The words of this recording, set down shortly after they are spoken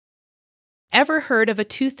Ever heard of a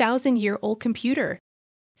 2,000-year-old computer?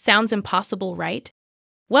 Sounds impossible, right?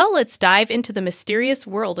 Well, let's dive into the mysterious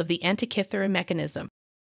world of the Antikythera Mechanism.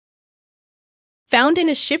 Found in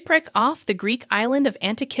a shipwreck off the Greek island of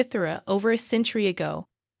Antikythera over a century ago,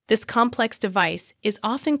 this complex device is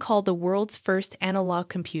often called the world's first analog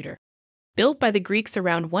computer. Built by the Greeks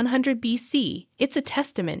around 100 BC, it's a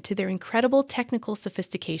testament to their incredible technical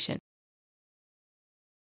sophistication.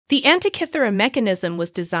 The Antikythera mechanism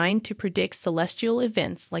was designed to predict celestial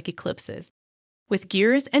events like eclipses. With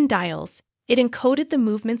gears and dials, it encoded the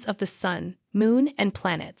movements of the sun, moon, and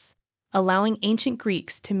planets, allowing ancient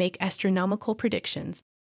Greeks to make astronomical predictions.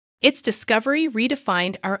 Its discovery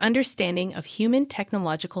redefined our understanding of human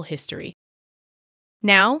technological history.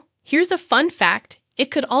 Now, here's a fun fact.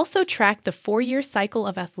 It could also track the 4-year cycle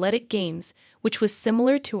of athletic games, which was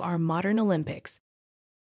similar to our modern Olympics.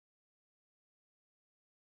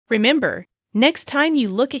 Remember, next time you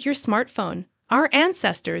look at your smartphone, our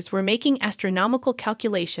ancestors were making astronomical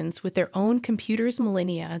calculations with their own computers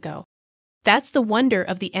millennia ago. That's the wonder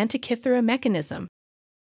of the Antikythera mechanism.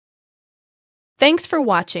 Thanks for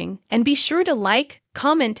watching, and be sure to like,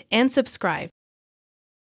 comment, and subscribe.